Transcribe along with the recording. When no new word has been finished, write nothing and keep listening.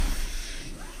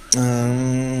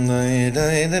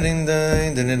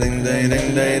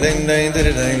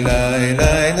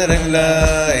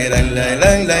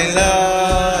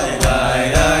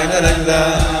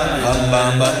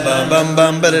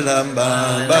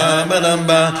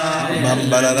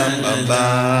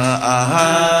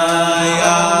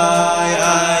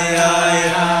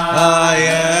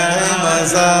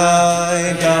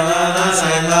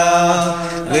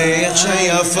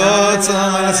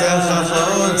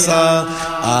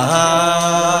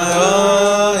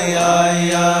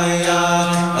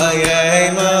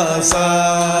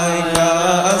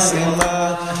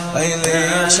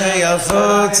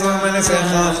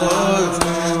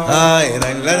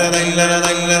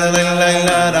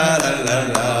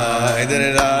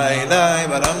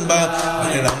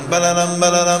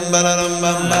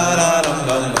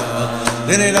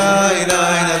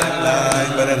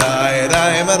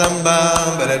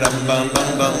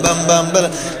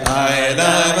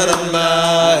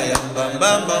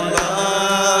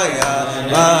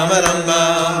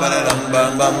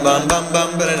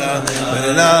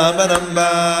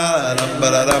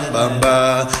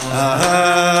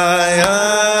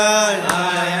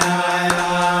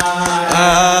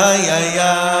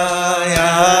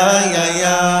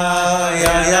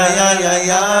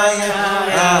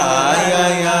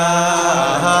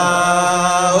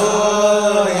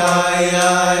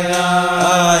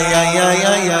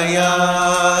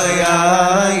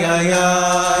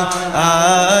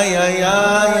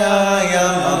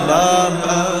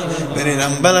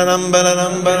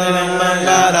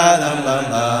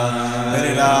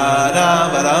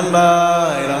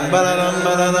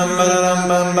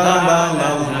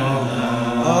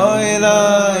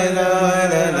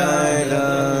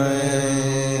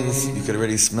You could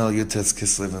already smell Yutes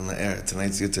Kislev in the air.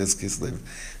 Tonight's Yutes Kislev,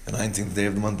 the 19th day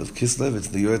of the month of Kislev. It's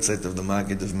the Yortzeit of the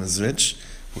Maggid of Mizrich,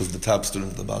 who's the top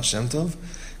student of the Baal Shem Tov.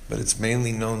 But it's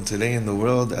mainly known today in the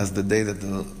world as the day that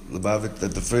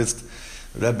the first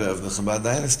Rebbe of the Chabad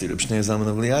dynasty, Reb Shneur Zalman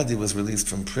of Liadi, was released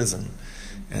from prison.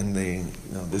 And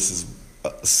this is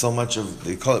so much of,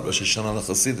 they call it Rosh Hashanah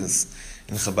LaChasidus.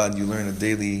 In Chabad you learn a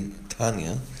daily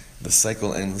Tanya. The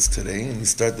cycle ends today, and you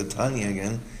start the Tanya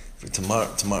again for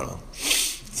tomorrow.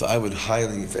 So I would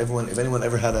highly, if anyone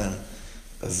ever had a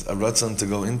ratzon to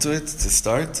go into it, to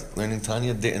start learning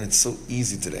Tanya, and it's so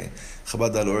easy today.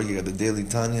 Chabad.org, you got the daily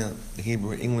Tanya, the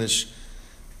Hebrew, English,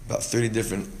 about 30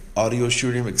 different audio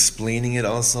shurim explaining it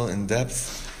also in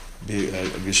depth. Be a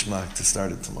gishmak to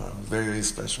start it tomorrow. Very, very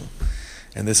special.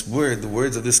 And this word, the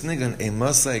words of this nigun,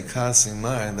 Emasai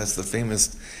Kasimar, that's the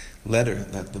famous letter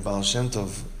that the Baal Shem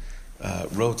Tov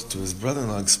wrote to his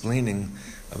brother-in-law explaining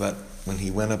about when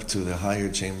he went up to the higher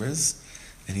chambers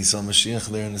and he saw Mashiach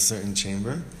there in a certain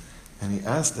chamber, and he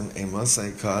asked him,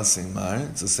 Emasai Kasimar.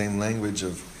 It's the same language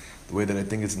of the way that I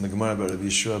think it's in the Gemara about Rabbi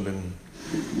Yeshua ben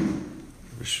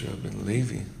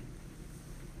Levi.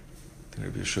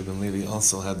 Rabbi Yeshua ben Levi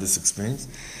also had this experience.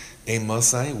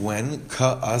 Emasai, when?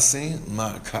 Ka'ase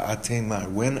mar, ka'ate mar.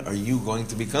 When are you going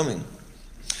to be coming?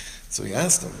 So he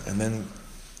asked him, and then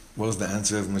what was the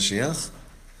answer of Mashiach?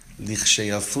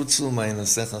 Lichsheyafutzu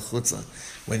ma'inasecha chutza.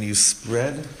 When you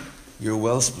spread your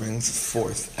well springs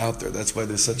forth, out there. That's why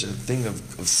there's such a thing of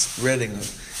spreading,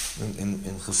 in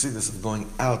Chassidus, of going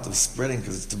out, of spreading,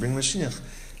 because it's to bring Mashiach.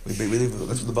 We believe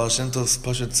that's what the Baal Shem Tov's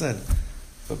Pashat said.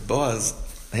 But Boaz,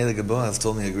 Heilige Boaz,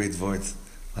 told me a great word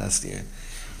last year.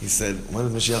 He said, when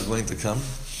is Mashiach going to come?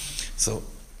 So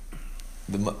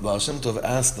the Baal Shem Tov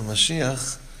asked the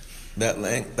Mashiach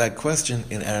that question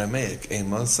in Aramaic,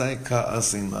 Emasai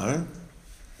ka'asimar,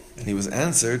 and he was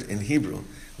answered in Hebrew,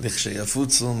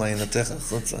 Lichsheyafutzu ma'inatecha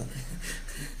chutza.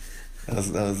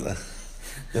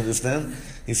 You understand?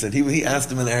 He said, he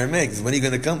asked him in Aramaic, when are you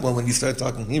going to come? Well, when you start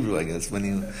talking Hebrew, I guess.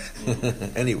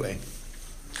 Anyway.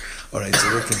 Alright, so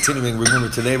we're continuing. Remember,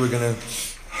 today we're going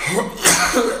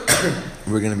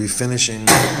to be finishing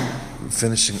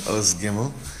Oz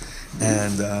Gimel.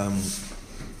 And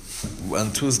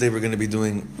on Tuesday we're going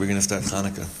to start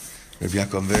Hanukkah. Rabbi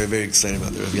Yaakov, I'm very, very excited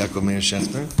about that. Rabbi Yaakov Meir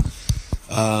Shechter.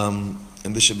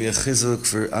 And this should be a chizuk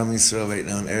for Am Yisrael right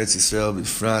now in Eretz Yisrael,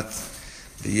 Bifrat,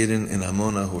 the Yidden in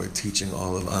Amona who are teaching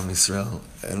all of Am Yisrael.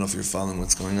 I don't know if you're following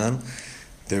what's going on.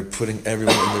 They're putting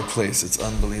everyone in their place. It's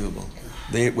unbelievable.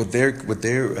 What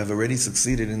they have already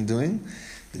succeeded in doing,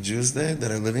 the Jews there that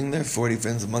are living there, 40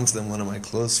 friends, amongst them one of my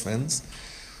close friends,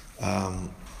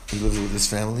 he lives with his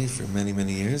family for many,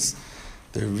 many years.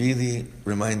 They're really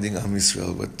reminding Am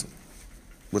Yisrael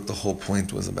what the whole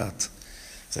point was about.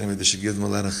 So anyway, they should give them a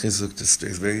lot of chizuk to stay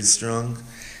very strong.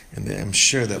 And I'm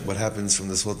sure that what happens from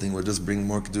this whole thing will just bring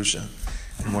more kedusha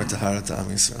and more tahara to Am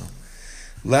Yisrael.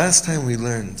 Last time we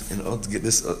learned in the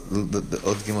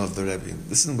Odgim of the Rebbe,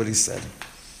 this is what he said.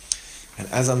 And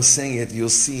as I'm saying it, you'll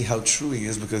see how true he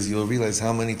is, because you'll realize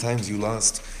how many times you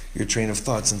lost your train of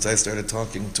thought since I started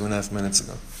talking 2.5 minutes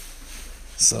ago.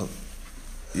 So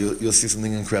you'll see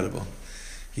something incredible.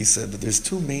 He said that there's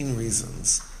two main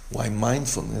reasons why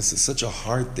mindfulness is such a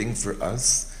hard thing for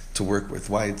us to work with,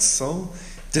 why it's so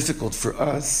difficult for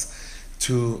us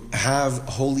to have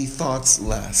holy thoughts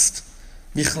last.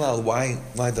 Bichlal, why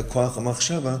the koach of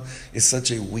Machshava is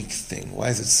such a weak thing? Why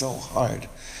is it so hard?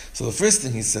 So the first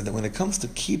thing he said, that when it comes to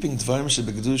keeping Dvarim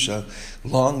Shebekdusha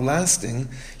long-lasting,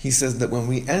 he says that when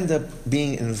we end up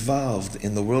being involved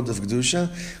in the world of Kedusha,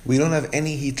 we don't have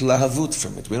any hitlahavut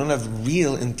from it. We don't have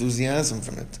real enthusiasm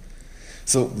from it.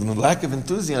 So the lack of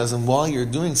enthusiasm while you're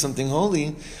doing something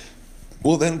holy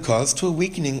will then cause to a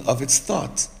weakening of its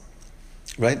thought.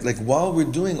 Right? Like while we're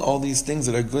doing all these things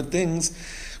that are good things,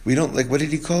 we don't, like, what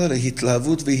did he call it? A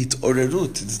hitlahavut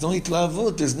vehitorerut. There's no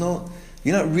hitlahavut,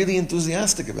 you're not really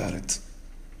enthusiastic about it.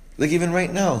 Like even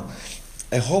right now,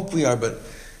 I hope we are, but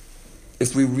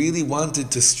if we really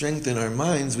wanted to strengthen our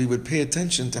minds, we would pay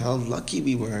attention to how lucky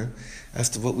we were as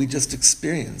to what we just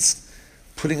experienced.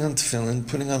 Putting on tefillin,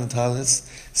 putting on a talis,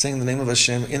 saying the name of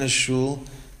Hashem in a shul,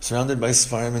 surrounded by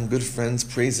svarim and good friends,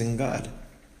 praising God.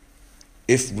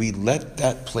 If we let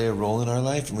that play a role in our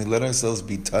life, and we let ourselves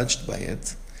be touched by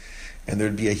it, and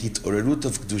there'd be a hitorerut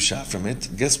of kedusha from it,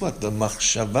 guess what? The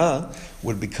machshava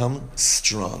would become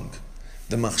strong.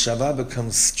 The machshava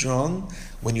becomes strong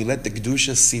when you let the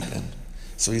kedusha seep in.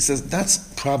 So he says that's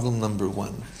problem number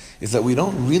one, is that we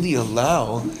don't really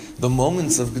allow the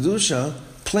moments of kedusha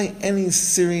play any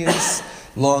serious,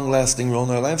 long-lasting role in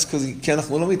our lives, because we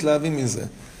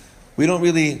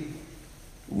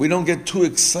don't get too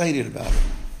excited about it.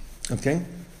 Okay?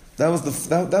 That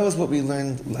was what we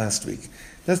learned last week.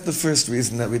 That's the first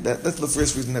reason that we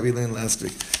learned last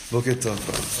week. Boker Tov.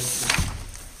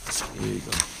 Here you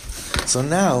go. So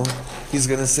now he's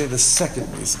going to say the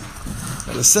second reason.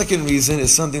 Now the second reason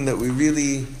is something that we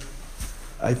really,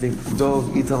 I think,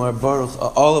 Dov, Itamar, Baruch,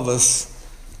 all of us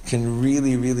can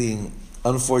really, really,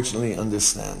 unfortunately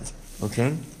understand.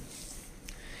 Okay?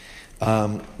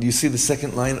 You see the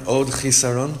second line, Od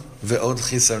Chisaron, Ve'od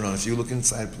Chisaron. If you look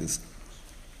inside, please.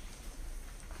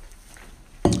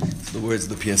 The words of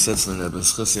the Piasetzner Rebbe.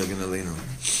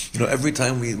 You know, every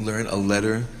time we learn a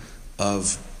letter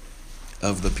of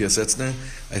the Piasetzner,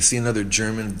 I see another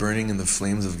German burning in the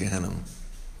flames of Gehenna.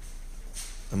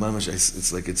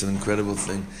 It's an incredible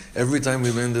thing. Every time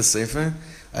we learn this Sefer,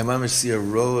 I mamish see a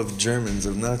row of Germans,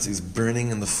 of Nazis, burning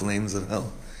in the flames of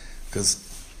hell. Because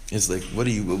it's like, what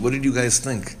did you guys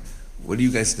think? What do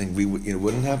you guys think? It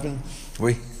wouldn't happen?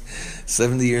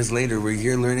 70 years later, we're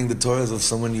here learning the Torahs of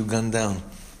someone you gunned down.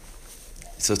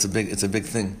 So it's a big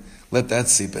thing. Let that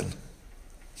seep in.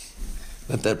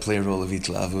 Let that play a role of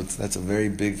hitlavut. That's a very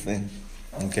big thing.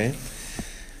 Okay?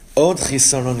 Od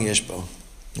chisaron yeshbo.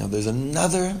 Now there's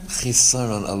another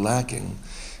chisaron, a lacking,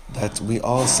 that we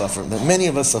all suffer, that many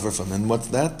of us suffer from. And what's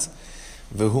that?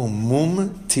 Vehu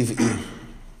mum tiv'i.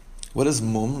 What does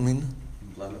mum mean?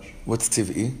 Blemish. What's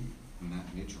tiv'i?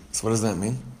 Natural. So what does that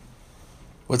mean?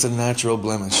 What's a natural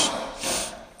blemish?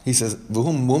 He says,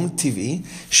 "V'hu mum tiv'i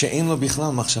she'ein lo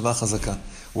bichlal machshava chazaka."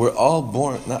 We're all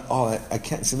born, not all. I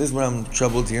can't see. This is where I'm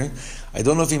troubled here. I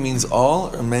don't know if he means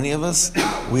all or many of us.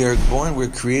 We are born. We're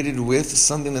created with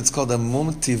something that's called a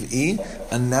mum tiv'i,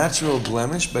 a natural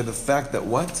blemish, by the fact that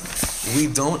what we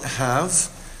don't have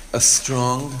a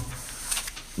strong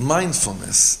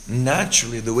mindfulness.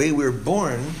 Naturally, the way we're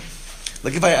born.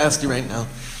 Like if I ask you right now,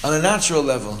 on a natural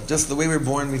level, just the way we're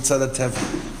born, mitzad teva,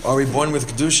 are we born with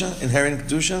kedusha, inherent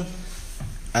kedusha?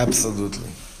 Absolutely,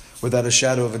 without a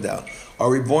shadow of a doubt. Are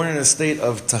we born in a state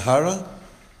of tahara?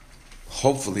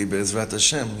 Hopefully, be'ezrat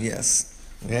Hashem, yes.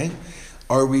 Okay.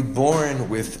 Are we born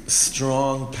with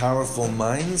strong, powerful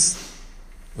minds?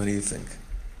 What do you think?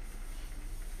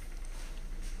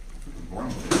 We're born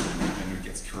with it, and it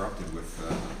gets corrupted with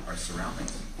our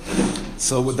surroundings.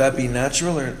 So would that be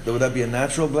natural, or would that be a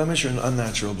natural blemish or an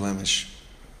unnatural blemish?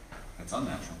 That's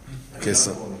unnatural. Okay,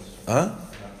 so, huh?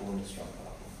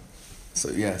 So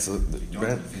yeah, so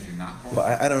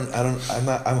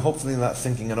I'm hopefully not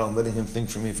thinking at all. I'm letting him think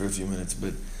for me for a few minutes.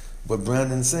 But what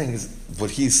Brandon's saying is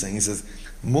what he's saying. He says,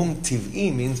 mum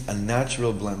tiv'i means a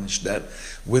natural blemish, that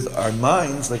with our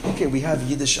minds, like, okay, we have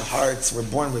Yiddish hearts. We're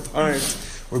born with heart.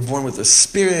 We're born with a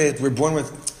spirit. We're born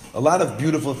with a lot of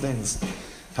beautiful things.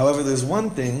 However, there's one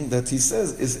thing that he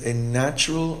says is a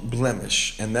natural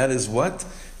blemish, and that is what?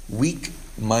 Weak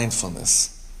mindfulness.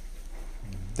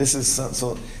 This is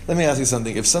so. Let me ask you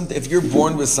something. If you're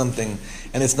born with something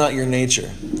and it's not your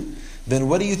nature, then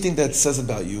what do you think that says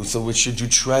about you? So should you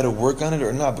try to work on it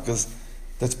or not? Because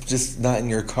that's just not in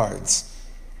your cards.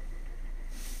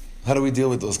 How do we deal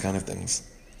with those kind of things?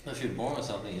 If you're born with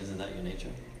something, isn't that your nature?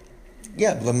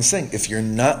 Yeah, but I'm saying, if you're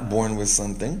not born with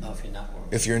something,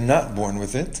 if you're not born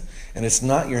with it, and it's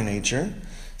not your nature,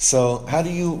 so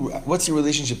what's your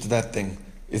relationship to that thing?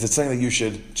 Is it something that you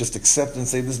should just accept and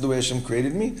say, this is the way Hashem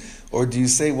created me? Or do you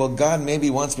say, well, God maybe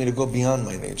wants me to go beyond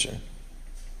my nature?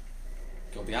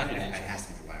 Go beyond your nature. It has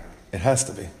to be the latter. It has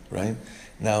to be, right?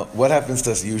 Now, what happens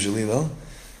to us usually, though?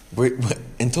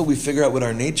 Until we figure out what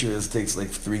our nature is, takes like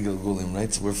 3 Gilgulim,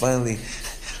 right? So we're finally...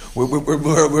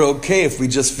 We're okay if we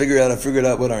just figured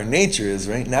out what our nature is,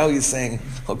 right? Now he's saying,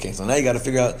 okay, so now you got to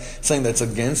figure out something that's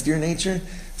against your nature.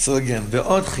 So again,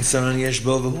 this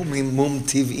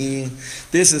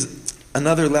is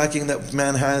another lacking that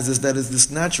man has, is this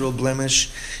natural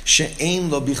blemish, she'ein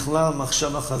lo bichlal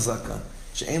machshava chazaka.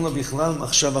 She'ein lo bichlal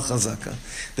machshava chazaka.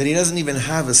 That he doesn't even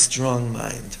have a strong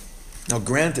mind. Now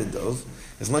granted though,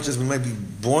 as much as we might be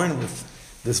born with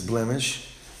this blemish,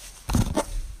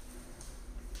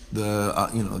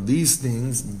 these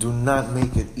things do not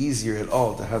make it easier at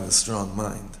all to have a strong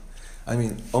mind. I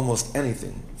mean, almost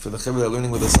anything. For the Chevra that are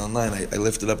learning with us online, I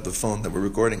lifted up the phone that we're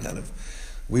recording out of.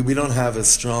 We don't have a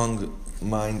strong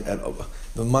mind at all.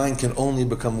 The mind can only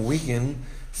become weakened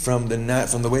from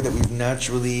the way that we've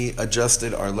naturally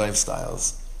adjusted our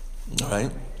lifestyles. All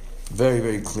right? Very,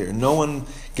 very clear. No one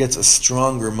gets a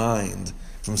stronger mind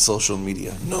from social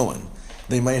media. No one.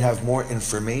 They might have more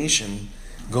information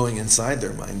going inside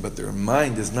their mind, but their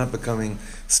mind is not becoming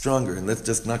stronger. And let's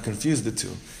just not confuse the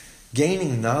two.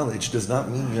 Gaining knowledge does not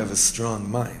mean you have a strong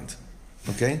mind.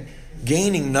 Okay?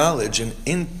 Gaining knowledge and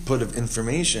input of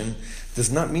information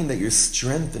does not mean that you're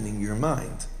strengthening your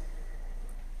mind.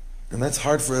 And that's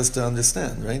hard for us to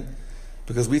understand, right?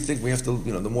 Because we think we have to,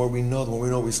 the more we know,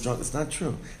 we're strong. It's not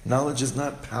true. Knowledge is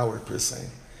not power per se.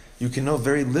 You can know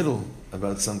very little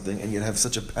about something and yet have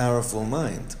such a powerful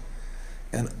mind.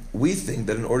 And we think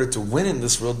that in order to win in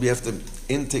this world, we have to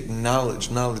intake knowledge.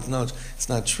 It's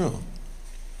not true.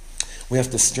 We have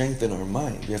to strengthen our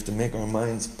mind. We have to make our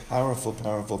minds powerful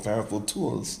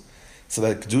tools so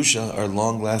that Kedusha are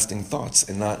long-lasting thoughts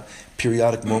and not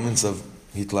periodic moments of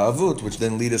hitlavut, which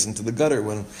then lead us into the gutter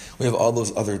when we have all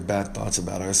those other bad thoughts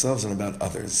about ourselves and about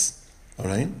others. All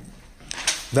right?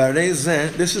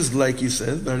 This is like you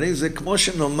said, כמו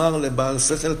שנאמר לבעל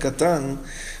שכל קטן,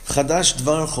 חדש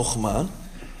דבר חוכמה,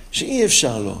 שאי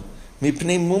אפשר לו.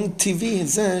 מפני מום טבעי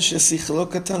זה ששכלו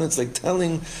קטן. It's like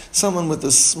telling someone with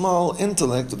a small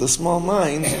intellect, with a small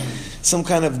mind, some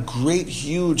kind of great,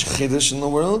 huge chiddush in the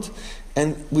world,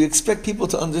 and we expect people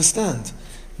to understand.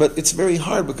 But it's very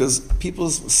hard because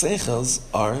people's seichels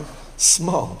are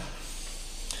small.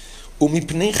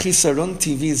 ומפני חיסרון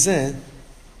טבעי זה,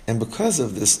 and because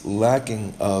of this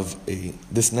lacking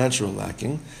this natural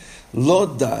lacking, lo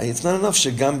dai, it's not enough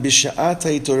shegam b'sha'at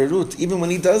ha'torerut, even when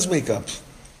he does wake up.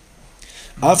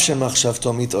 Av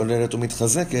shemachshavto mit'oreret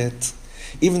u'mitchazeket,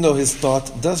 even though his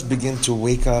thought does begin to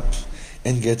wake up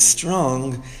and get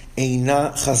strong,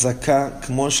 eina chazaka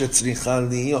kmo shetzricha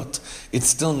liyot. It's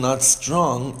still not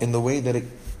strong in the way that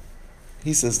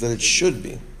he says that it should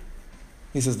be.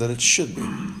 He says that it should be.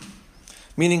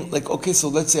 Meaning, okay, so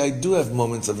let's say I do have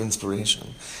moments of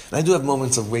inspiration, and I do have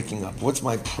moments of waking up. What's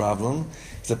my problem?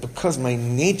 Is that because my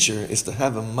nature is to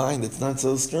have a mind that's not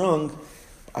so strong,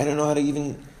 I don't know how to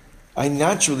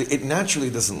it naturally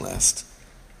doesn't last.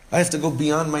 I have to go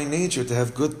beyond my nature to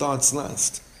have good thoughts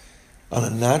last. On a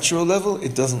natural level,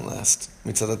 it doesn't last.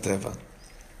 Mitzad Teva.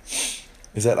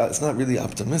 It's not really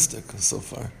optimistic so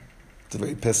far. It's a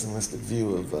very pessimistic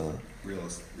view of...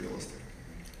 Realistic.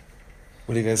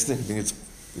 What do you guys think? You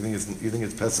think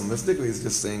it's pessimistic, or he's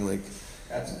just saying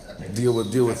deal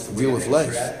with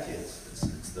life?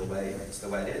 It's the way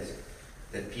it is.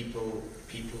 That people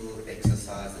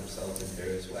exercise themselves in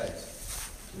various ways.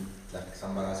 Like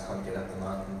some guys can't get up the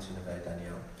mountain to Neve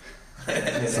Daniel.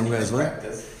 Some guys what?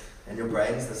 Practice, and your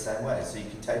brain's the same way. So you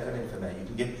can take on information.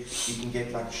 You can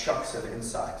get like shocks of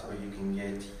insight, or you can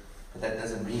get. But that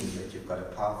doesn't mean that you've got a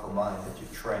powerful mind that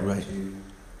you've trained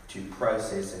to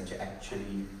process and to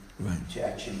actually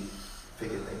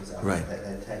figure things out. Right.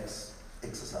 That takes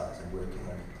exercise and working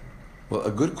on it. Well,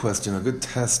 a good question, a good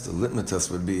test, a litmus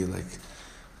test would be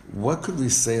what could we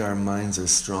say our minds are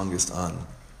strongest on?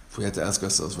 If we had to ask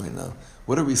ourselves right now,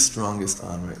 what are we strongest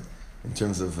on, right? In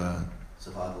terms of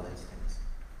survival instincts.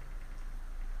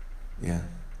 Yeah.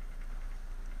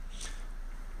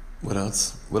 What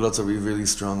else? What else are we really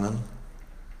strong on?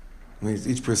 I mean,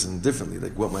 each person differently.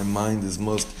 What my mind is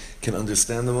can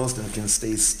understand the most and can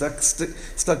stay stuck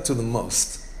to the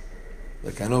most.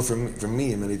 Like I know for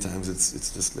me, many times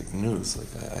it's just like news. Like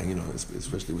I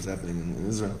especially what's happening in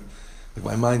Israel. Like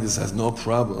my mind just has no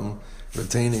problem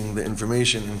retaining the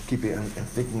information and keeping and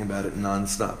thinking about it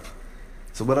nonstop.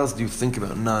 So what else do you think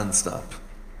about nonstop?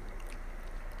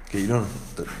 Okay, you don't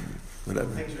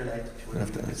whatever. Things related to what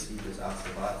you perceive as our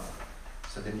survival.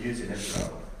 So the news in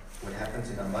Israel, what happens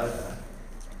in Amoda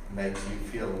makes you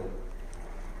feel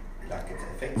like it's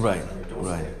affecting Right, you on your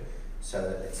doorstep. right.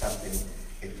 So it's something,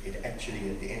 it actually,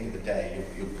 at the end of the day,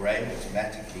 your brain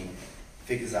automatically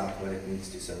figures out what it needs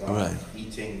to survive. Right.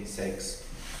 Eating, sex,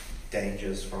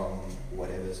 dangers from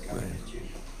whatever's coming at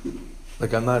you.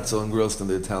 Like I'm not so engrossed in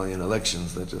the Italian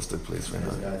elections that just took place right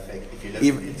There's now. no effect. If you live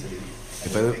Even- in Italy,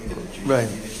 If and I you live, think that the Jewish right.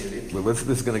 community of Italy, Well, this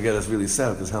is going to get us really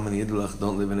sad because how many Idlach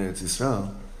don't live in Eretz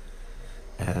Yisrael?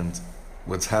 And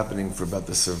what's happening for about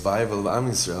the survival of Am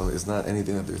Yisrael is not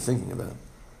anything that they're thinking about.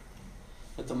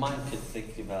 But the mind could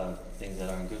think about things that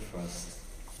aren't good for us.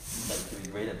 That could be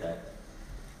great at that.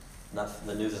 Not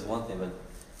the news is one thing, but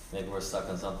maybe we're stuck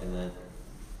on something that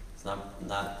it's not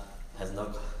has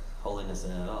no holiness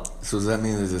in it at all. So does that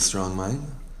mean there's a strong mind?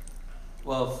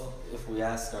 Well, if we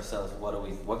ask ourselves,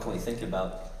 what can we think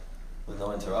about with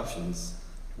no interruptions?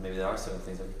 Maybe there are certain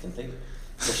things that we can think.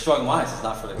 The strong minds is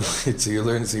not for the good. So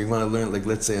you want to learn, like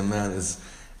let's say a man is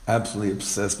absolutely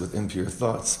obsessed with impure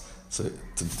thoughts. So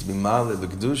to be maled the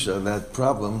kedusha of that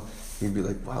problem, he'd be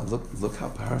like, wow, look how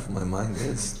powerful my mind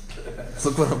is.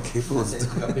 Look what I'm capable of doing.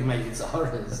 How big my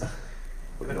yitzhar is.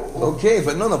 Okay,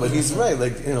 but no, but he's right.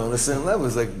 Like, on a certain level,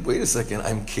 it's like, wait a second,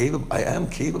 I am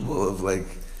capable of like,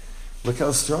 look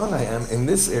how strong I am in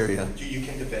this area. You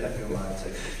can develop your mind. So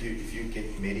if you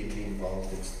get medically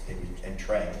involved and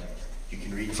trained, you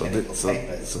can read medical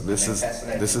papers. So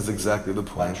this is exactly the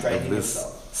point of this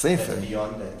sefer.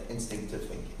 Beyond that instinctive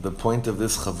thinking. The point of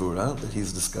this chavura that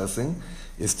he's discussing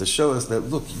is to show us that,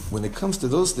 look, when it comes to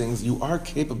those things, you are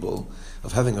capable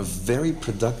of having a very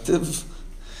productive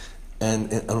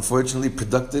and unfortunately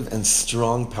productive and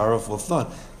strong, powerful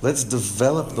thought. Let's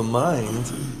develop the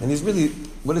mind. And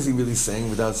what is he really saying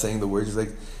without saying the words? He's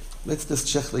like, let's just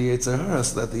check the Yetzer Hara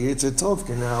so that the Yetzer Tov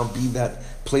can now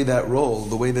play that role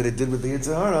the way that it did with the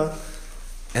Yetzer Hara,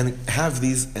 and have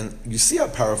these. And you see how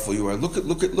powerful you are. Look at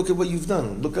what you've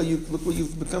done. Look what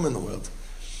you've become in the world.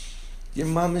 You're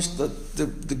mamish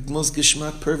the most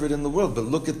gishmak pervert in the world. But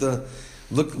look at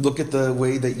the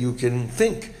way that you can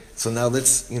think. So now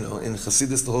let's in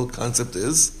Chassidus the whole concept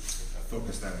is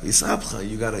Yisabcha.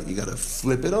 You gotta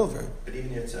flip it over. But even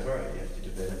Yetzer Hara, you have to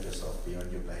develop yourself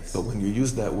beyond your base. But when you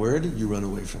use that word, you run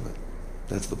away from it.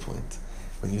 That's the point.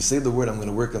 When you say the word, I'm going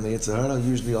to work on the Yetzer Hara,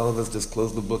 usually all of us just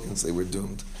close the book and say we're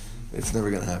doomed. It's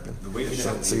never going to happen. The way to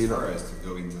shut the Yetzer Hara is to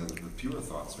go into the pure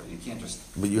thoughts, right? You can't just...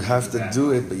 But you have to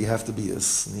do it, but you have to be a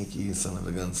sneaky son of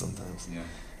a gun sometimes.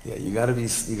 Yeah, you gotta be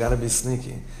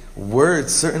sneaky.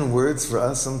 Certain words for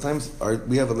us sometimes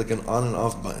we have like an on and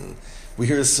off button. We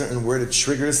hear a certain word, it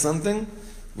triggers something,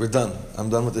 we're done. I'm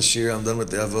done with the shir, I'm done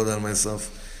with the avodah on myself.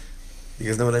 You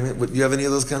guys know what I mean? Do you have any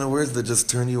of those kind of words that just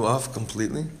turn you off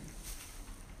completely?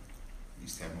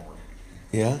 Used to have more.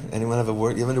 Yeah? Anyone have a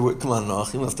word? You have any word? Come on,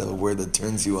 Noach, you must have a word that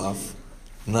turns you off.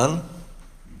 None?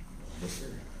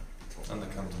 None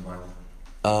that come to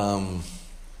mind.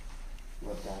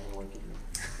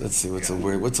 Let's see, what's a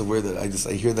word? What's a word that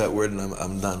I hear that word and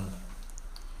I'm done?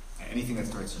 Anything that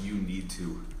starts you need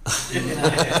to.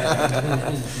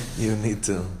 You need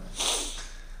to.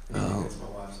 That's my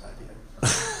wife's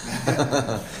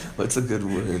idea. What's a good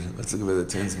word? What's a good word that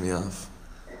turns me off?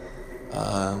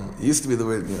 It used to be the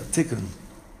word, tikkun.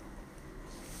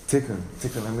 Tikkun.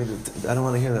 I don't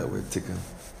want to hear that word, tikkun.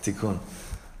 Tikkun.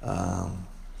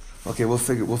 Okay, we'll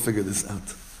figure this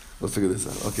out.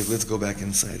 Okay, let's go back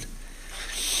inside.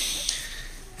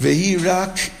 Vehi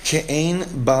rak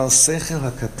ke'ein bal sechel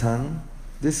hakatan.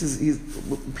 This is easy.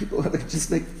 People are just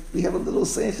like, we have a little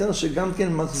sechel shegam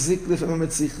ken machzik lefamim et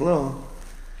sichlo.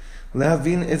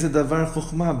 Lehavin et davar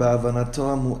chokhmah ba'avanato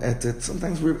ha'mu'etet.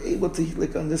 Sometimes we're able to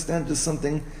understand just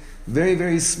something very,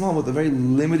 very small with a very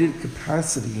limited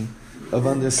capacity of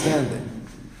understanding.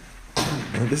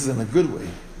 And this is in a good way.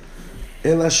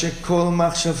 Ela shekol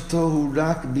machshavto hu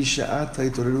rak b'sha'at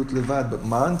ha'torerut levad. But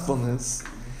mindfulness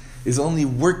is only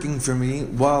working for me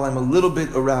while I'm a little bit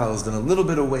aroused and a little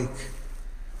bit awake.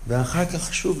 And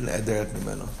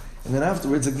then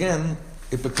afterwards, again,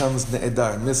 it becomes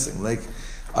ne'edar, missing. Like,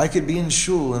 I could be in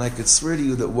shul and I could swear to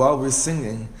you that while we're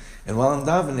singing and while I'm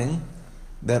davening,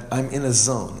 that I'm in a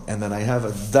zone and that I have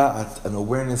a da'at, an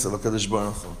awareness of HaKadosh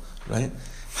Baruch Hu, right?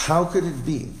 How could it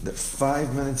be that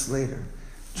 5 minutes later,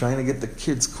 trying to get the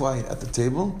kids quiet at the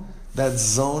table, that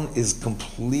zone is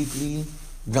completely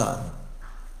gone?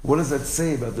 What does that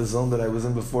say about the zone that I was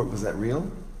in before? Was that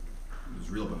real? It was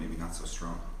real, but maybe not so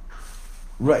strong.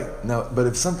 Right. Now, but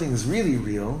if something is really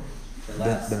real,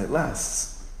 then it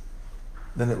lasts.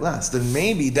 Then it lasts. Then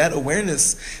maybe that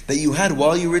awareness that you had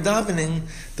while you were davening,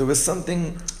 there was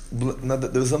something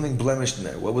blemished in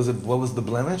there. What was it? What was the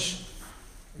blemish?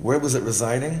 Where was it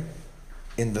residing?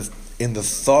 In the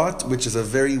thought, which is a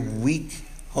very weak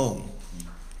home.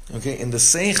 Okay, in the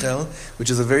seichel, which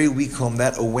is a very weak home,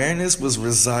 that awareness was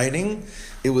residing.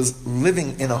 It was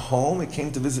living in a home. It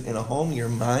came to visit in a home, your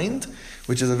mind,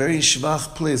 which is a very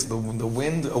shvach place. A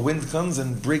wind comes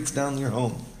and breaks down your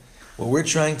home. What we're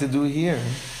trying to do here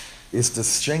is to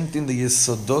strengthen the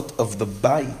yesodot of the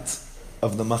bait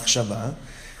of the Machshava.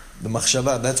 The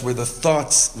Machshava, that's where the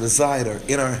thoughts reside, are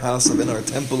in our house, in our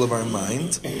temple of our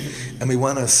mind. And we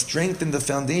want to strengthen the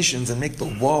foundations and make the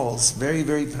walls very,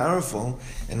 very powerful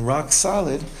and rock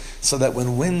solid, so that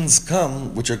when winds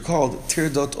come, which are called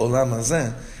tirdot olam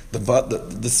hazeh,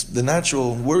 the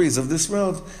natural worries of this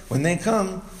world, when they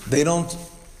come, they don't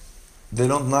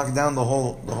knock down the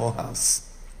whole house.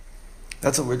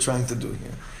 That's what we're trying to do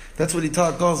here. That's what he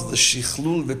calls the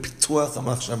shichlul v'pituach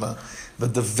hamachshava, the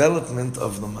development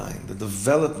of the mind, the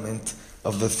development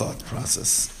of the thought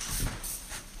process.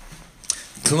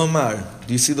 Klomar.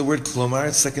 Do you see the word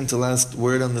klomar? Second to last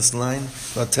word on this line,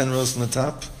 about 10 rows from the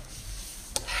top.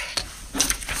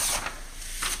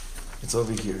 It's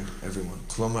over here, everyone.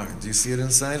 Klomar. Do you see it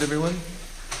inside, everyone?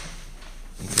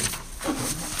 Okay.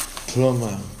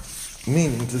 Klomar.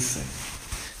 Meaning to say,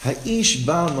 Ha'ish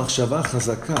ba'al machshava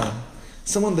chazaka,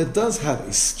 someone that does have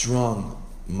a strong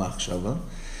machshava,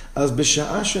 as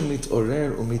b'sha'a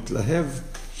shemit'orer u'mitlahev,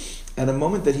 at a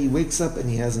moment that he wakes up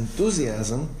and he has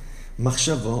enthusiasm,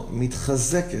 machshavo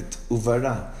mitchazeket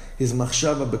uvara, his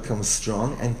machshava becomes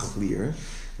strong and clear,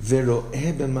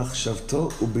 vero'eh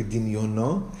b'machshavto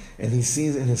u'b'dimyono, and he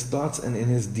sees in his thoughts and in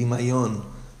his dimayon.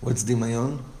 What's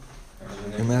dimayon?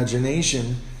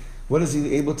 Imagination. What is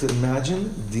he able to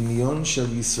imagine? Dimyon shel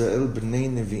Yisrael Bnei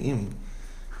Nevi'im.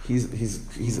 He's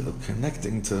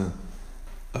connecting to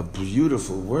a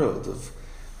beautiful world of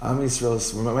Am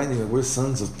Yisrael, reminding that we're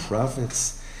sons of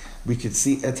prophets. We could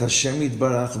see Et Hashem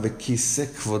Yitbarach v'kiseh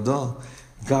kvodo,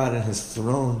 God and His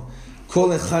throne. Kol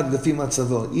echad lefi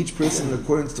matzavo, each person in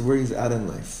accordance to where he's at in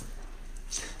life.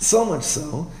 So much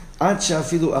so, ad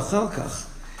she'afilu achal kach,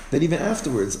 that even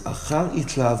afterwards, achal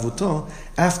itlavuto,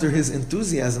 after his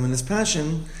enthusiasm and his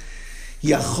passion,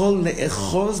 yachol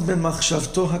le'echoz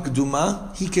b'machshavto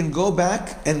hakduma, he can go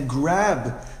back and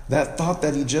grab that thought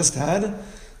that he just had,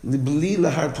 libli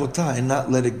laharpota, and not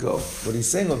let it go. What he's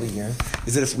saying over here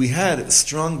is that if we had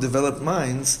strong, developed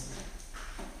minds,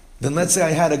 then let's say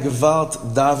I had a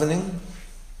gewalt davening,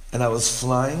 and I was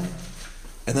flying,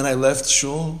 and then I left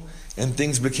shul, and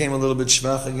things became a little bit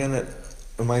shvach again at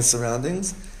my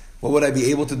surroundings. What would I be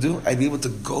able to do? I'd be able to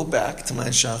go back to my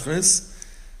chakras,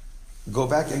 go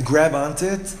back and grab onto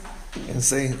it, and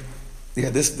say,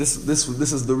 yeah, this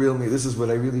is the real me. This is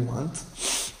what I really want,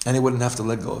 and I wouldn't have to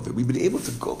let go of it. We'd be able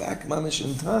to go back, mamish,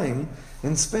 in time,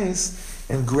 in space,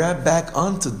 and grab back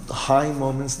onto the high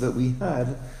moments that we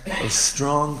had of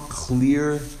strong,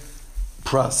 clear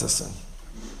processing.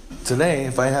 Today,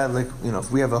 if I had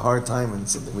if we have a hard time in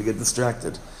something, we get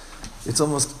distracted. It's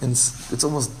almost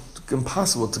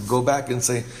impossible to go back and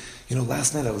say,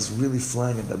 last night I was really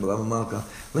flying at that B'Lava Malka.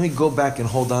 Let me go back and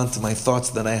hold on to my thoughts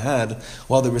that I had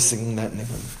while they were singing that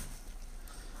nigun.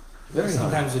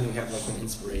 Sometimes when you have an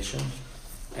inspiration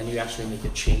and you actually make a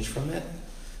change from it,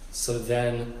 so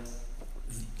then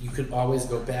you could always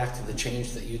go back to the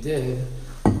change that you did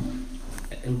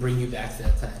and bring you back to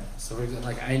that time. So for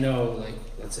example, I know,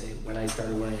 let's say when I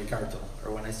started wearing a kartel,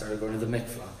 or when I started going to the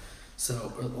mikvah,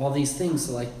 so all these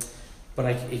things, but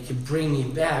it could bring me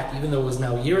back, even though it was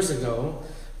now years ago,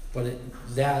 but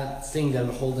that thing that I'm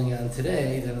holding on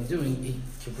today, that I'm doing, it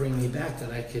could bring me back,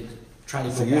 that I could try to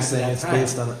go back to that time. So you're saying it's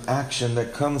based on action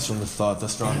that comes from the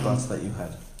strong thoughts that you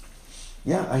had.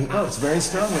 Yeah, I know, it's very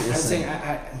strong what you're saying.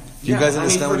 Do you guys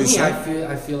understand what he's saying?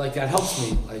 I feel like that helps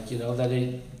me,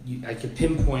 that I could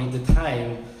pinpoint the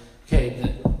time,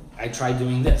 that I tried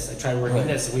doing this, I tried working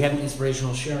this. We had an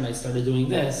inspirational share and I started doing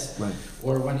this. Right.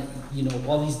 Or when,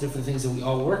 all these different things that we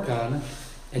all work on,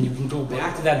 and you can go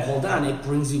back to that, hold on, it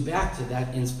brings you back to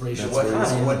that inspirational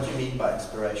time. What do you mean by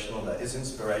inspirational? That is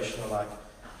inspirational, like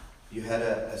you had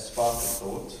a spark of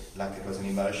thought, like it was an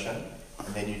emotion,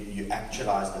 and then you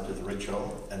actualized it with a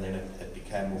ritual, and then it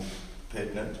became more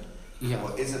pertinent. Yeah.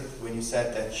 Or is it when you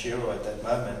sat that shir or at that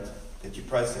moment that you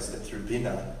processed it through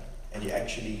Bnei, and you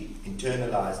actually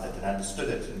internalized it and understood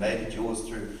it and made it yours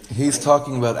through... He's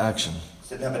talking about action.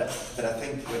 So, no, but I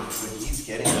think when he's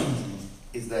getting it,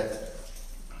 is that,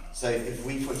 so if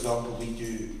we, for example,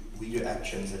 we do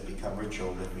actions that become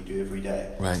ritual that we do every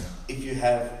day. Right. If you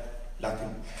have that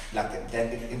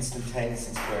instantaneous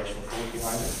inspirational thought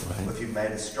behind it, Right. or if you've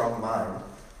made a strong mind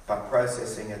by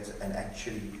processing it and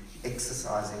actually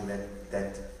exercising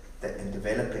that and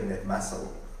developing that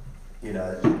muscle,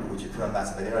 which is not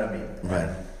muscle, but you know what I mean.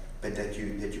 Right. But that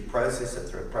you process it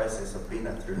through a process of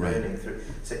Bnei, through Right. learning, through.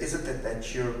 So is it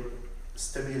that you're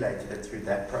stimulated it through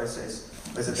that process,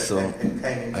 or is it So, that it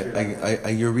came in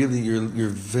through? you're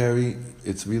very.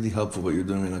 It's really helpful what you're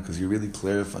doing right now because you're really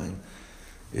clarifying.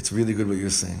 It's really good what you're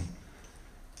saying.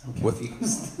 I'm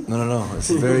confused. No. It's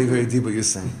very, very deep what you're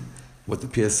saying. What the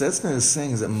PSSner is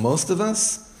saying is that most of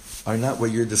us are not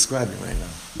what you're describing right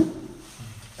now.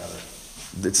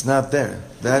 It's not there.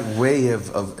 That way of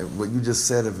what you just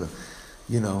said of,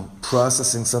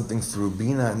 processing something through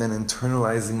Bina and then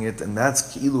internalizing it, and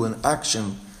that's ki'ilu an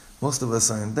action. Most of us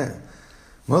aren't there.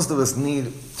 Most of us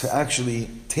need to actually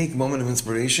take a moment of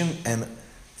inspiration and,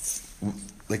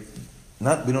 we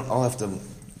don't all have to.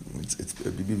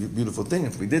 It'd be a beautiful thing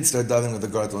if we did start diving with the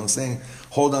gartel and saying,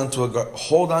 hold on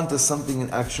to something in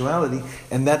actuality,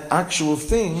 and that actual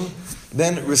thing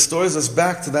then restores us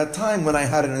back to that time when I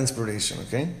had an inspiration,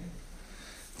 okay?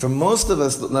 For most of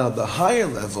us, now the higher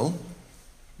level,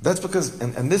 that's because,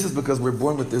 and this is because we're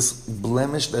born with this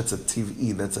blemish that's a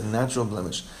tiv'i, that's a natural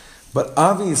blemish. But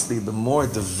obviously the more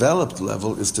developed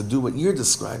level is to do what you're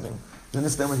describing. You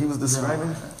understand what he was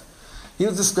describing? He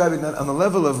was describing that on the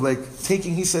level of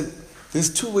he said,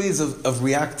 there's two ways of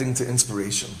reacting to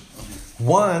inspiration.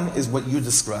 One is what you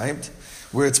described,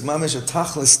 where it's mamish a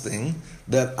tachlis thing,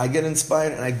 that I get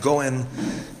inspired and I go and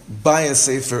buy a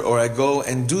sefer, or I go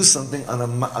and do something on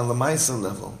the Maisa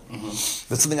level.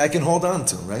 That's something I can hold on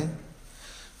to, right?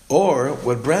 Or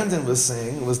what Brandon was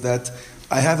saying was that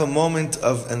I have a moment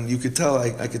of, and you could tell,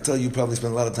 I could tell you probably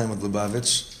spent a lot of time with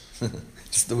Lubavitch.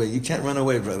 Just the way, you can't run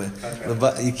away, brother.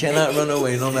 You cannot run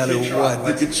away no matter what.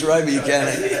 You could try, but you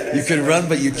can't. You can run,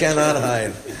 but you cannot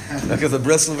hide. Because a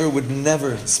Breslover would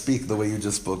never speak the way you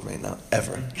just spoke right now.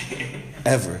 Ever.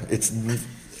 Ever. It's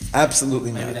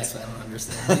absolutely not. Maybe that's what I don't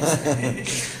understand.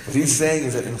 What he's saying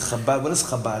is that in Chabad, what does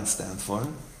Chabad stand for?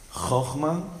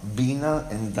 Chokhmah, Bina,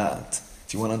 and Dat.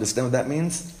 If you want to understand what that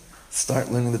means,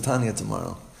 start learning the Tanya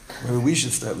tomorrow. Maybe we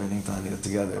should start learning Tanya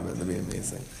together, but it'll be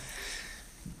amazing.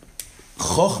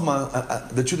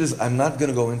 Chokhmah, the truth is, I'm not going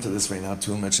to go into this right now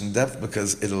too much in depth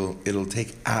because it'll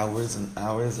take hours and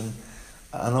hours. And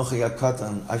Anochi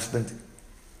Akatan, I've spent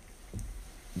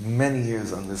many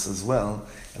years on this as well,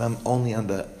 and I'm only on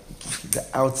the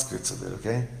outskirts of it.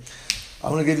 Okay, I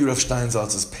want to give you Rav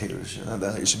Steinsaltz's Perush.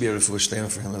 It should be a refuah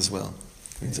shlema for him as well.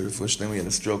 It's a refuah shlema. We had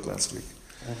a stroke last week.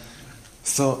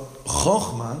 So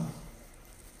Chokhmah,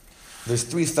 there's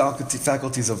three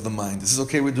faculties of the mind. Is this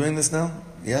okay? We're doing this now?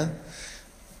 Yeah.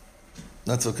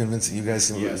 Not so convincing. You guys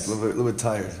seem a little bit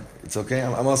tired. It's okay.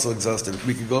 I'm also exhausted.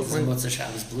 We could go for it. What's the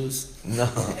Shabbos blues? No,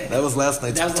 that was last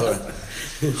night's Torah.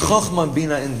 Chokhmah,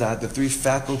 Bina, and Dat, the three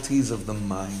faculties of the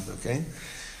mind. Okay,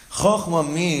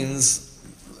 Chokhmah means,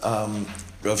 Rav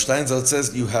Steinsaltz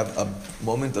says, you have a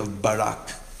moment of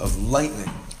barak, of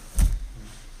lightning.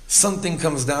 Something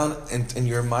comes down in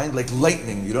your mind like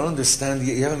lightning. You don't understand it.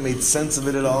 You haven't made sense of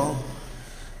it at all.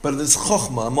 But it's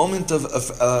Chokhmah, a moment of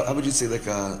how would you say,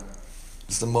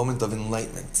 just a moment of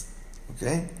enlightenment,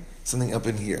 okay? Something up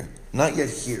in here. Not yet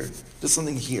here, just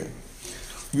something here.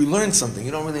 You learn something,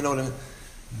 you don't really know what it means.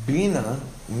 Bina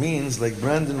means, like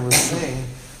Brandon was saying,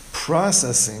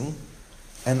 processing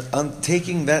and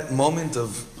taking that moment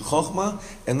of chokhmah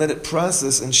and let it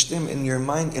process and shtim in your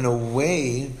mind in a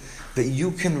way that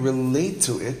you can relate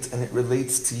to it and it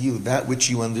relates to you, that which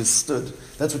you understood.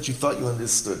 That's what you thought you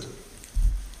understood.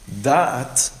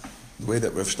 That, the way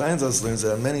that Rav Steinsaltz learns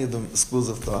that many of the schools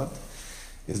of thought,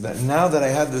 is that now that I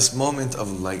had this moment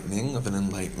of lightning, of an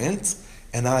enlightenment,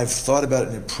 and now I've thought about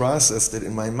it and processed it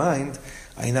in my mind,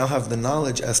 I now have the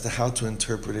knowledge as to how to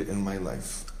interpret it in my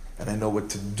life. And I know what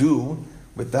to do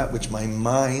with that which my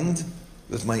mind,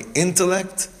 with my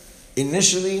intellect,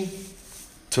 initially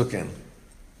took in.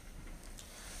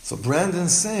 So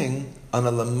Brandon's saying, on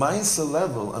a lamaisa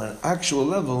level, on an actual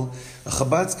level, a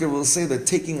Chabadsker will say that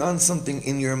taking on something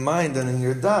in your mind and in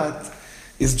your dat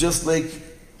is just like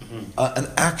an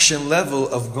action level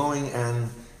of going and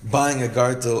buying a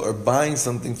gartel or buying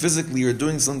something physically or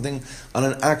doing something on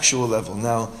an actual level.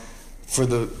 Now, for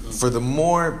the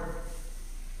more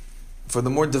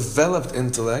developed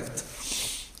intellect,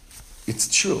 it's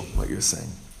true what you're saying.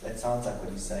 That sounds like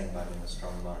what he's saying about having a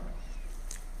strong mind.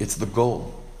 It's the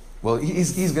goal. Well,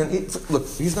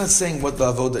 he's not saying what the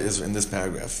avoda is in this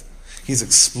paragraph. He's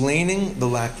explaining the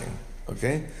lacking.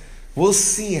 Okay? We'll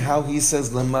see how he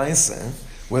says Lemaisa,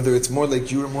 whether it's more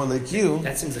like you or more like you.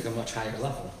 That seems like a much higher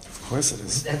level. Of course it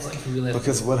is. That's like really.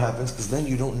 Because what happens? Because then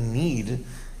you don't need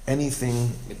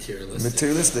anything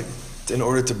materialistic in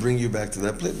order to bring you back to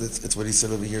that place. It's what he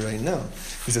said over here right now.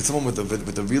 He said someone with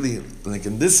a really, like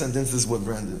in this sentence, this is what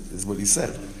Brandon is what he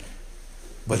said.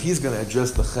 But he's going to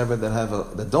address the chaver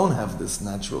that don't have this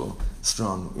natural,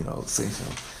 strong,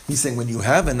 seichel. He's saying when you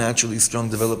have a naturally strong,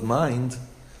 developed mind,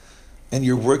 and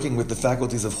you're working with the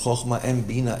faculties of chokhmah and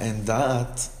bina and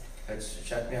da'at.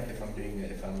 Shut me up if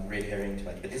I'm red herring too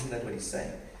much. But isn't that what he's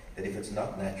saying? That if it's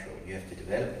not natural, you have to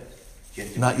develop it. You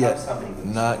have to Not yet. somebody with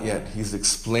Not yet. He's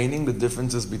explaining the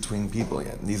differences between people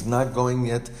yet. He's not going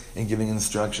yet and giving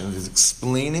instructions. He's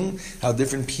explaining how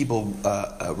different people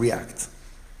react.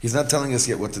 He's not telling us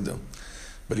yet what to do.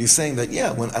 But he's saying that,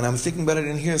 and I'm thinking about it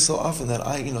in here so often that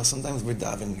sometimes we're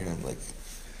diving here and like,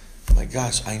 my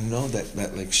gosh, I know that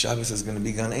like Shabbos is going to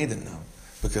be Gan Eden now.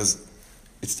 Because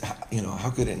it's, how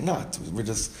could it not?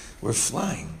 We're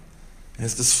flying. And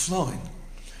it's just flowing.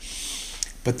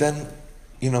 But then,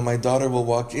 my daughter will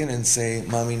walk in and say,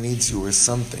 Mommy needs you or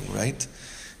something, right?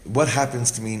 What happens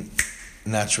to me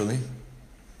naturally?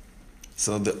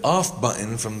 So the off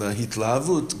button from the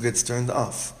hitlavut gets turned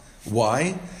off.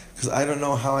 Why? Because I don't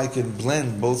know how I can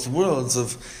blend both worlds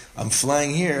of I'm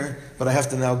flying here, but I have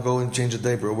to now go and change a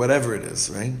diaper or whatever it is,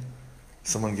 right?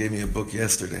 Someone gave me a book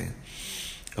yesterday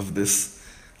of this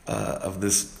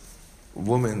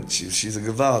woman. She's a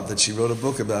Gevald that she wrote a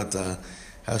book about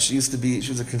how she used to be.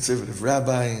 She was a conservative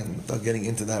rabbi, and without getting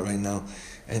into that right now,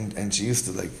 and she used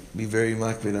to be very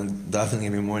makbid on davening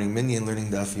every morning, minyan, learning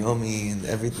daf yomi and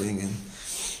everything,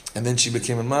 and then she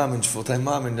became a mom and full-time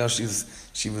mom, and now she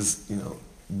was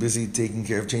busy taking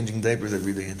care of changing diapers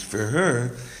every day. And for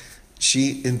her,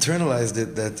 she internalized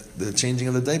it that the changing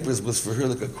of the diapers was for her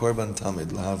like a korban tamid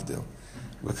lahavdil,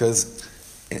 because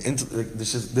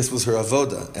this was her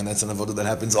avoda, and that's an avoda that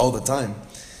happens all the time.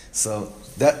 So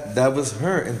that was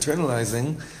her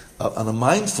internalizing on a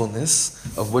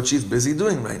mindfulness of what she's busy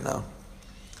doing right now.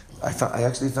 I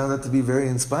actually found that to be very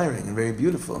inspiring and very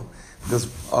beautiful, because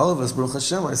all of us, Baruch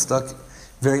Hashem, are stuck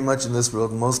very much in this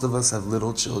world. Most of us have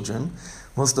little children.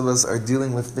 Most of us are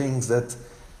dealing with things that,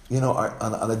 are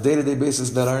on a day-to-day basis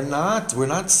that we're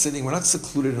not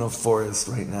secluded in a forest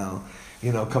right now,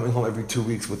 coming home every 2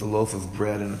 weeks with a loaf of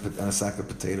bread and a sack of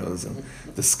potatoes and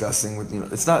discussing with,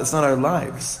 it's not our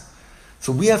lives.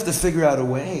 So we have to figure out a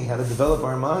way how to develop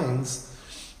our minds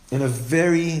in a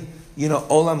very,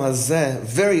 olam hazeh,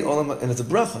 very olam, and it's a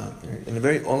bracha, in a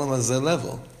very olam hazeh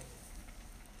level.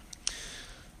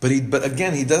 But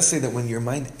again, he does say that when your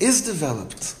mind is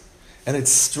developed and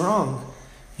it's strong,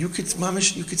 you could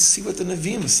see what the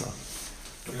Nevi'im saw.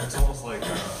 It's almost like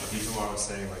Yitzhak was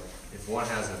saying, like, if one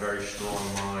has a very strong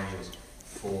mind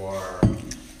for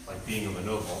being a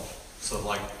manovel, so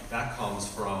that comes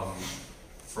from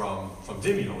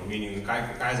Dimion, meaning the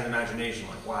guy's imagination,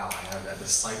 wow, I have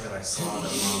this sight that I saw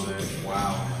that moment,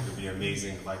 wow, it would be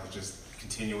amazing if I could just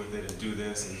continue with it and do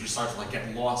this, and you just start to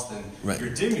get lost in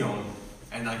your Dimion,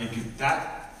 and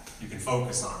you can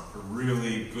focus on for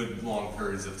really good long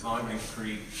periods of time and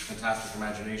create fantastic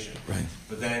imagination. Right.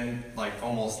 But then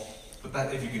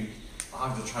if you can, I'll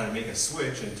have to try to make a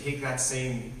switch and take that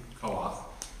same koach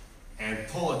and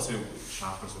pull it to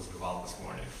Shabbos was Gaval this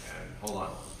morning, and pull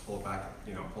it back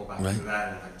right. to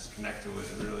that, and just connect to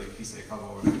it and really piece it cover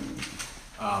over it.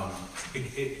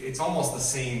 It's almost the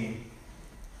same,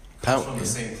 from the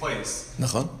same place.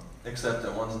 Except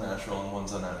that one's natural and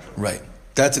one's unnatural. Right.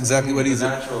 That's exactly what he's...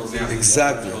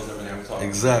 Exactly.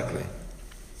 Exactly.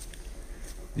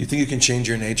 You think you can change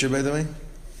your nature, by the way?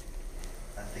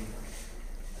 I think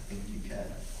you can.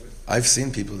 I've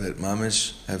seen people that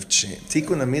mamish have changed.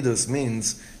 Tikkun amidus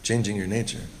means changing your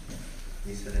nature.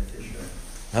 He said it is right.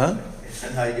 Huh?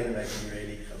 And how are you going to make me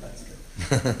really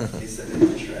good? He said it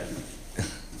is right.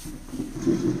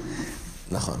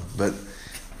 But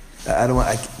I don't want.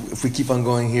 If we keep on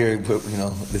going here,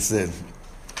 this is it.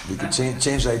 We could change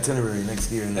the itinerary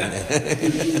next year and then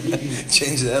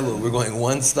change the elbow. We're going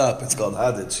one stop. It's called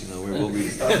Hadich. Where we'll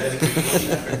be.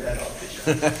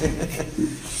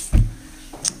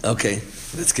 Okay,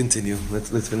 let's continue.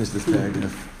 Let's finish this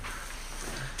paragraph.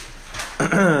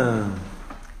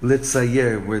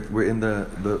 Litzayer. We're in the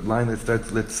line that starts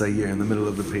Litzayer in the middle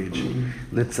of the page.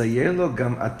 Litzayer lo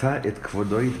gam ata et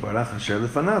kvodo yitbarach asher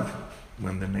lefanav.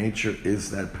 When the nature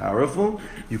is that powerful,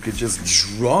 you could just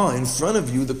draw in front of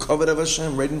you the kavod of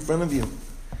Hashem right in front of you.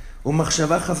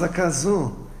 Machshava chazaka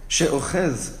zu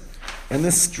she'ochez, and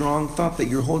this strong thought that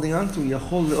you're holding on to,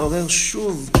 yachol le'orel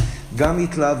shuv גם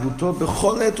התלהבותו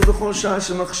בכל עת ובכל שעה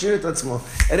שמכשיר את עצמו.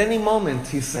 At any moment,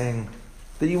 he's saying,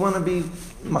 that you want to be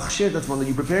machshir את עצמו, that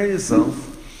you prepare yourself,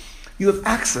 you have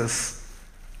access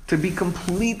to be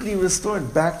completely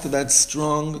restored back to that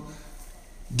strong,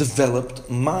 developed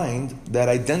mind that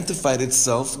identified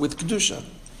itself with Kedusha.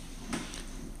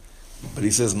 But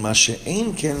he says, "Ma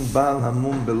she'ein ken bal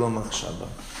hamum belo machshava."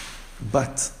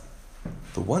 But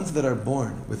the ones that are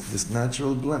born with this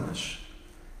natural blemish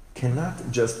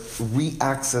cannot just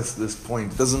re-access this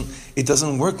point. It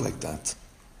doesn't work like that.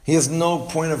 He has no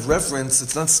point of reference.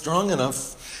 It's not strong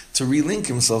enough to relink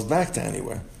himself back to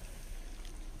anywhere.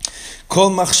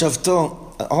 Kol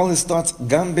machshavto, all his thoughts,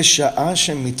 gam b'sha'a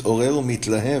shemit'orer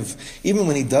u'mitlahev, even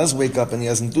when he does wake up and he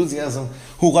has enthusiasm,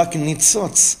 hu rak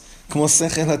nitzotz, kmo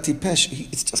sechel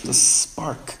hatipesh. It's just a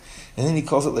spark. And then he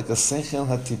calls it like a sechel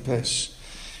hatipesh.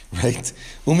 Right?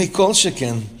 Umikol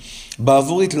sheken,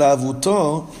 ba'avur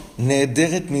itlahavutto,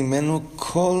 nehederet mimenu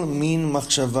kol min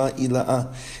machshava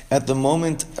ila'a. At the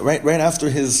moment, right after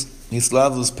his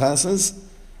Yislavus passes,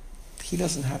 he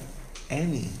doesn't have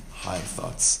any high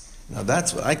thoughts. Now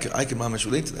that's what I could mamish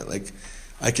relate to that. Like,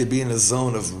 I could be in a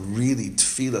zone of really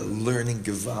tefillah, learning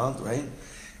Gewalt, right?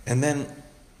 And then,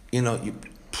 you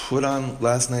put on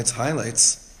last night's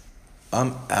highlights,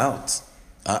 I'm out.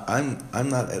 I'm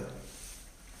not at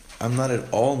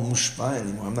all mushpa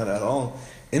anymore. I'm not at all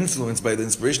influenced by the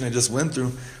inspiration I just went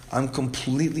through. I'm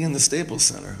completely in the Staples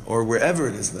Center, or wherever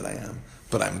it is that I am.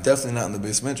 But I'm definitely not in the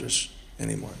Beis Midrash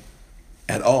anymore.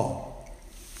 At all.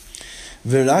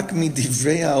 V'rak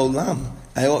midivrei ha'olam.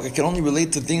 I can only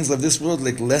relate to things of this world,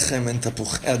 like lechem and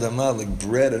tapuchei adama, like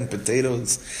bread and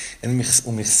potatoes, and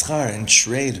u'mischar and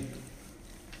trade.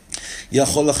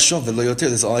 Yachol lachshov v'lo yoter.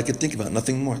 That's all I could think about,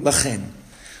 nothing more. Lachen.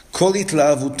 Kol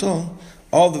itlahavuto,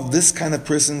 all of this kind of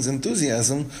person's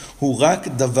enthusiasm, hu rak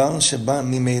davar sheba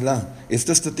mimela. It's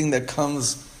just the thing that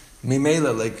comes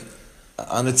mimela, like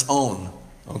on its own.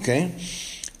 Okay?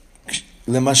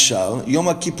 Lemashal, Yom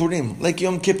HaKippurim, like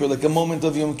Yom Kippur, like a moment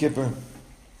of Yom Kippur.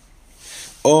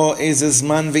 Or is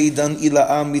zman veidan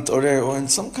ila'a mitorer, or in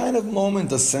some kind of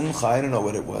moment, a simcha, I don't know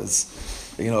what it was.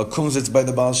 A kumzitz by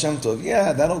the Baal Shem Tov.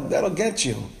 Yeah, that'll get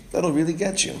you. That'll really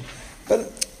get you. But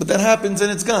that happens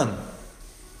and it's gone.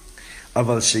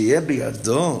 But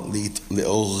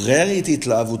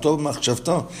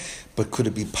could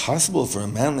it be possible for a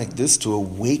man like this to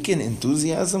awaken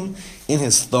enthusiasm in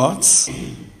his thoughts?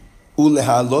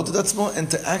 And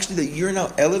to actually, that you're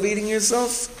now elevating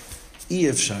yourself?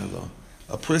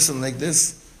 A person like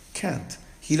this can't.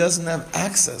 He doesn't have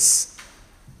access.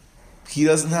 He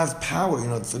doesn't have power.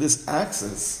 For this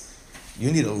access,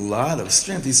 you need a lot of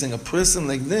strength. He's saying a person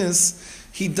like this,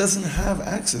 he doesn't have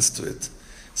access to it.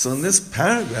 So in this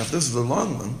paragraph, this is a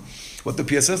long one, what the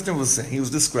PSSner was saying, he was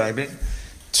describing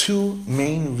two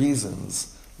main reasons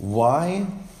why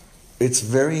it's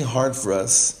very hard for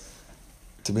us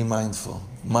to be mindful.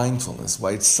 Mindfulness,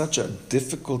 why it's such a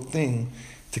difficult thing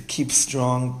to keep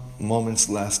strong moments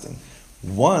lasting.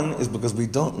 One is because we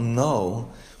don't know,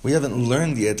 we haven't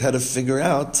learned yet how to figure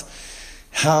out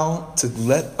how to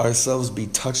let ourselves be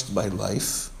touched by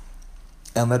life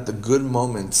and let the good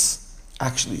moments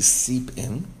actually seep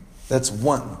in. That's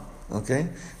one, okay?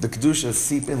 The Kedusha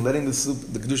seep in, letting the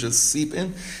Kedusha seep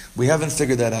in. We haven't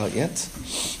figured that out yet.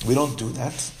 We don't do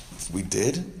that. If we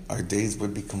did, our days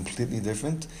would be completely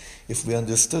different. If we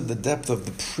understood the depth of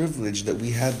the privilege that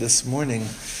we had this morning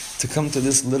to come to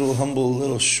this humble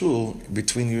little shul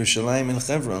between Yerushalayim and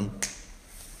Hebron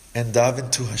and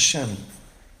daven to Hashem,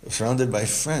 surrounded by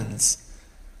friends,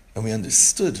 and we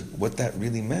understood what that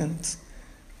really meant,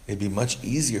 it'd be much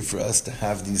easier for us to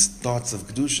have these thoughts of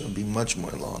Kedusha and be much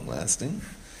more long-lasting.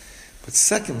 But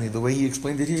secondly, the way he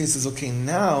explained it here, he says, okay,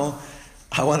 now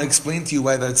I want to explain to you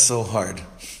why that's so hard.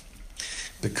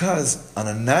 Because on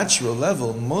a natural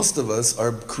level, most of us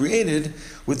are created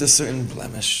with a certain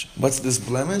blemish. What's this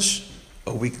blemish?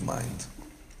 A weak mind.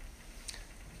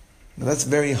 Now that's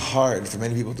very hard for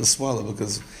many people to swallow,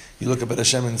 because you look up at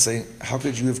Hashem and say, how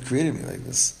could you have created me like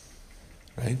this?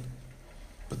 Right?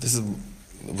 But this is,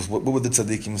 what would the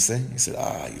tzaddikim say? He said,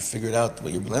 you figured out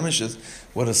what your blemish is.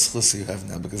 What a schus you have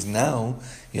now, because now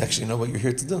you actually know what you're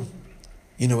here to do.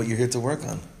 You know what you're here to work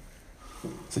on.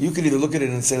 So you could either look at it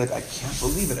and say, like, I can't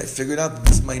believe it. I figured out that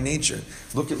this is my nature.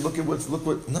 Look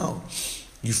what. No,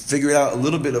 you figured out a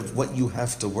little bit of what you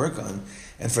have to work on,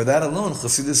 and for that alone,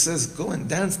 Chassidus says, go and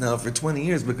dance now for 20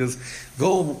 years, because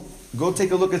go take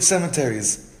a look at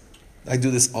cemeteries. I do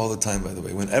this all the time, by the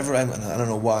way. Whenever I don't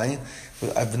know why,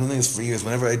 but I've been doing this for years.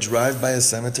 Whenever I drive by a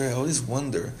cemetery, I always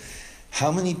wonder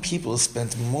how many people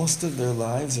spent most of their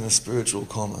lives in a spiritual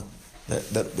coma.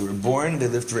 That they were born, they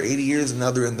lived for 80 years, and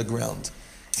now they're in the ground.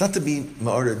 It's not to be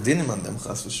ma'orah dinim on them,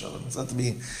 chas v'shalom. It's not to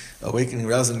be awakening,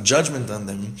 rousing judgment on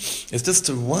them. It's just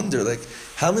to wonder, like,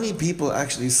 how many people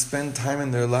actually spend time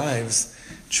in their lives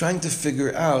trying to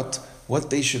figure out what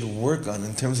they should work on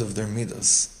in terms of their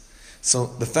midos. So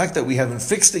the fact that we haven't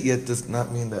fixed it yet does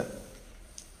not mean that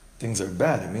things are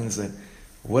bad. It means that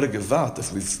what a gewalt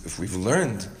if we've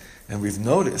learned and we've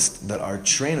noticed that our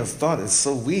train of thought is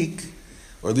so weak,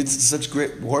 or leads to such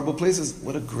great, horrible places.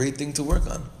 What a great thing to work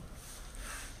on.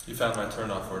 You found my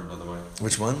turn-off word, by the way.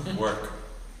 Which one? Work.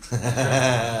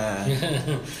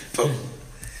 Boom.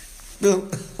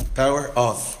 Boom. Power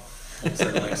off. I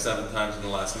said it like 7 times in the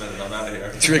last minute. I'm out of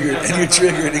here. Triggered. And you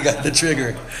triggered. You got the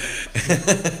trigger.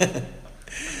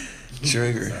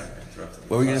 Trigger. Sorry, I interrupted.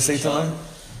 What were you going to say, Tom?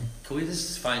 Can we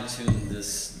just fine-tune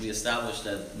this? We established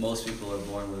that most people are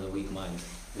born with a weak mind.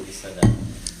 We just said that.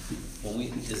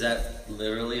 Is that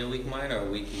literally a weak mind, or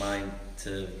a weak mind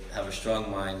to have a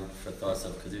strong mind for thoughts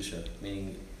of Kedusha?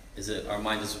 Meaning, is it our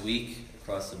mind is weak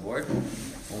across the board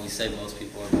when we say most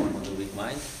people are born with a weak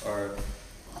mind, or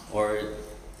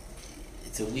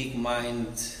it's a weak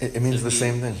mind? It means the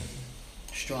same thing.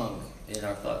 Strong in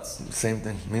our thoughts. Same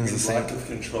thing. It means the same. Lack of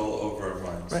control over our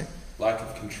minds. Right. Lack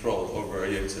of control over our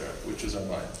yetzer, which is our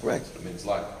mind. Right. So it means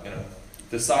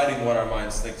deciding what our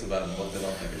minds thinks about and what they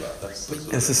don't think about.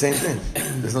 It's the same thing.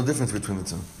 There's no difference between the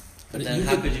two. But then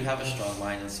how could you have a strong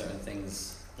mind in certain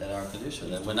things that are Kedusha,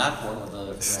 that we're not born with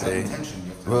a... Stay.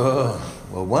 Whoa.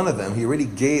 Well, one of them, he already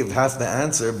gave half the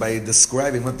answer by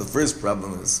describing what the first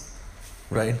problem is.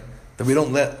 Right? That we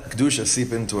don't let Kedusha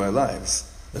seep into our lives.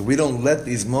 That we don't let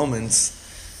these moments,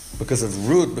 because of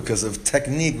root, because of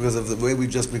technique, because of the way we've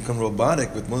just become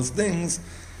robotic with most things,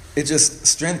 it just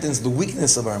strengthens the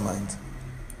weakness of our mind.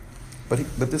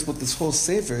 But this what this whole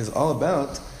sefer is all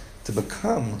about, to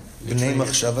become Bnei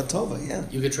Machshava Tova, yeah.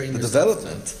 You could train the yourself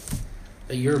development.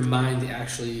 That your mind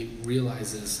actually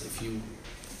realizes if you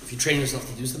train yourself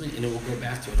to do something, and it will go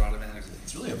back to it automatically.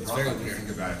 It's really a very problem when you weird.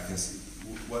 think about it, because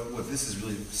what this is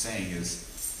really saying is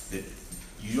that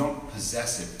you don't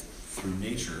possess it through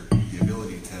nature, the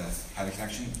ability to have a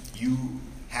connection. You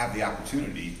have the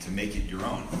opportunity to make it your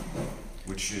own,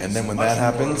 which is And then when much that more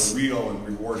happens, real and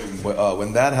rewarding.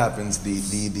 when that happens, get to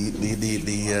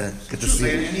True, see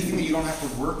and anything that you don't have to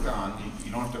work on,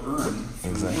 you don't have to earn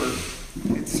through Exactly. work,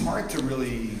 it's hard to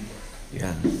really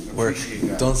work. appreciate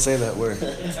that. Don't say that word.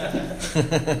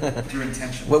 Through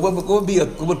intention. What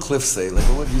would Cliff say? Like,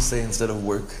 what would you say instead of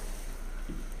work?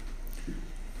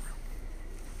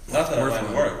 Not that I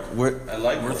mind work. I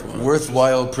like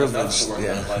Worthwhile Enough privilege. to work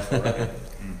Yeah. on life already.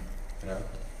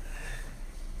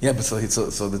 Yeah, but so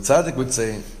the tzaddik would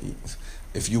say,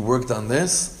 if you worked on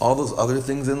this, all those other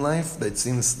things in life that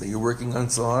seems that you're working on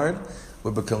so hard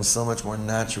would become so much more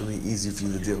naturally easy for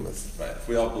you to deal with. Right. If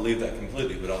we all believe that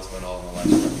completely, we'd all spend all of our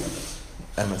lives working on this.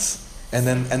 MS. And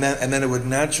then it would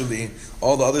naturally,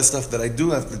 all the other stuff that I do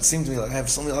have, it seems to me like I have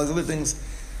so many other things,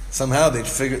 somehow they'd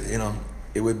figure,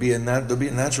 it would be there'd be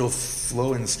a natural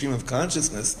flow and stream of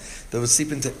consciousness that would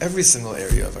seep into every single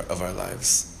area of our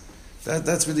lives.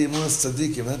 That's really emunas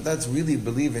tzaddikim. That's really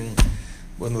believing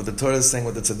when what the Torah is saying,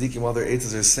 what the tzaddikim, all their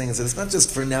eitzes are saying, is that it's not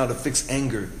just for now to fix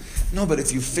anger. No, but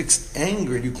if you fix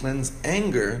anger and you cleanse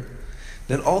anger,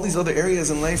 then all these other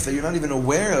areas in life that you're not even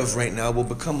aware of right now will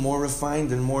become more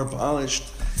refined and more polished,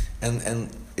 and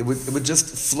it would just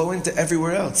flow into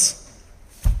everywhere else.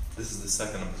 This is the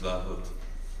second of Zavut.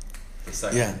 The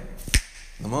second. Yeah,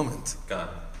 the moment. Gone.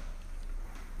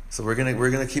 So we're gonna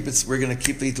keep the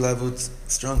itlavut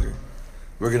stronger.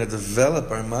 We're gonna develop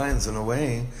our minds in a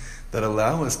way that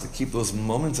allow us to keep those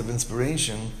moments of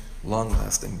inspiration long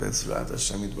lasting.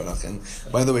 And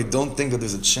by the way, don't think that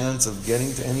there's a chance of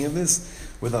getting to any of this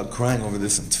without crying over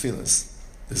this in tefillas.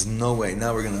 There's no way.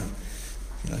 Now we're gonna,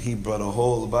 he brought a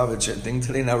whole Lubavitch thing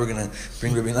today. Now we're gonna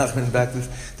bring Rabbi Nachman back.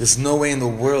 There's no way in the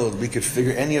world we could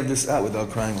figure any of this out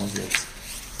without crying over it.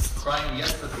 Crying,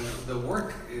 yes, but the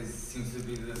work seems to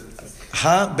be the...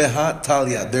 Ha beha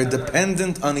talia. They're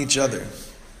dependent on each other.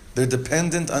 They're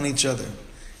dependent on each other.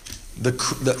 The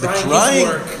crying,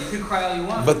 you can cry all you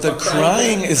want. but the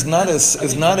crying is not a.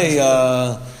 Is it not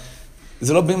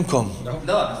bimkom? No,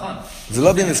 נכון.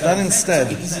 It's not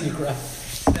instead. Easy to cry. I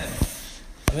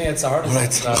think it's the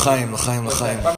hardest. Right, l'chaim.